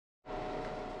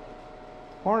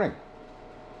Morning.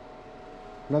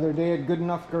 Another day at Good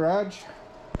Enough Garage.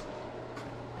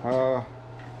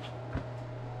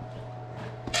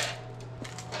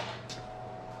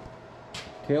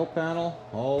 Tail panel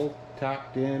all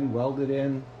tacked in, welded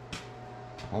in.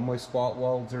 All my spot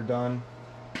welds are done.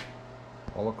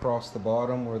 All across the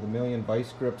bottom where the million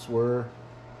vice grips were.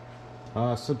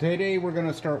 So today we're going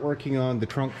to start working on the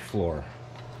trunk floor.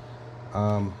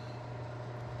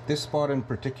 This spot in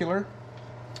particular.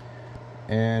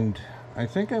 And I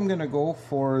think I'm going to go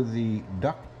for the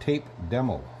duct tape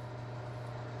demo.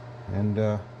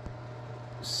 And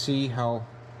see how...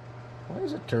 Why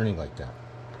is it turning like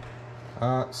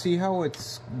that? See how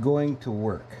it's going to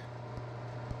work.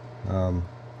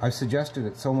 I've suggested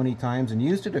it so many times and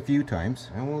used it a few times,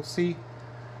 and we'll see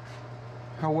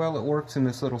how well it works in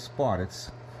this little spot.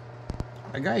 It's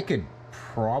a guy could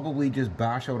probably just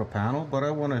bash out a panel, but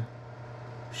I want to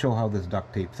show how this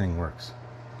duct tape thing works.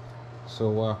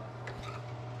 So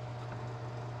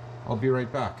I'll be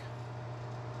right back.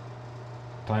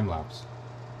 Time lapse.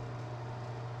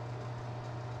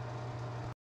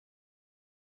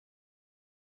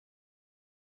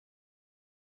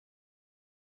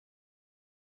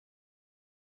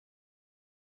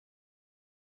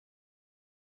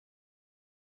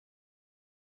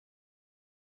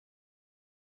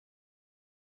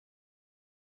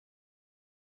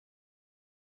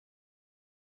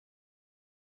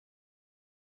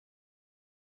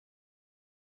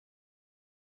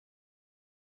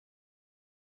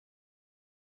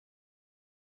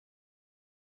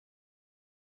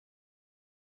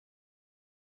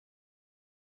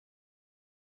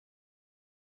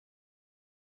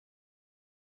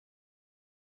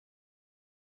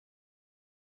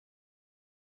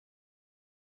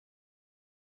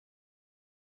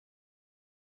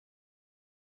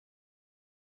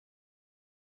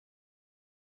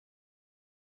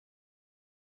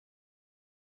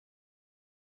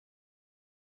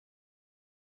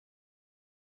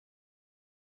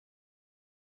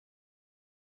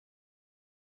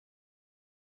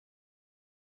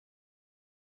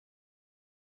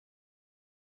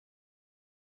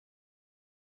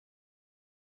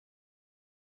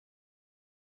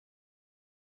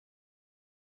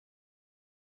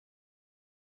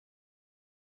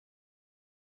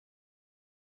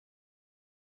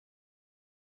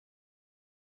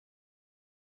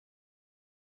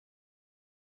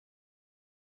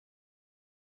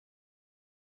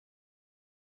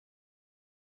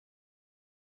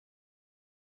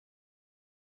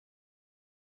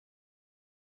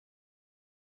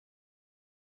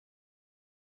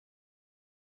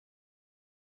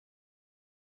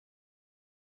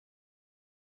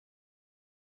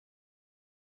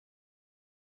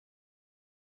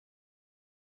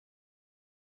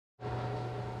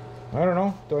 I don't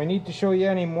know, do I need to show you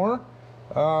any more?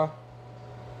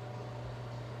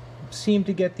 Seem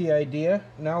to get the idea.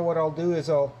 Now what I'll do is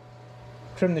I'll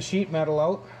trim the sheet metal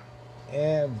out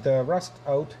and the rust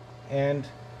out and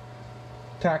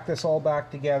tack this all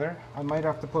back together. I might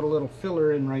have to put a little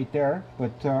filler in right there,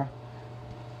 but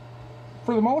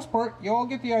for the most part you all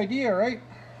get the idea, right?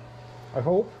 I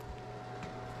hope.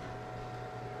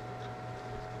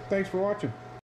 Thanks for watching.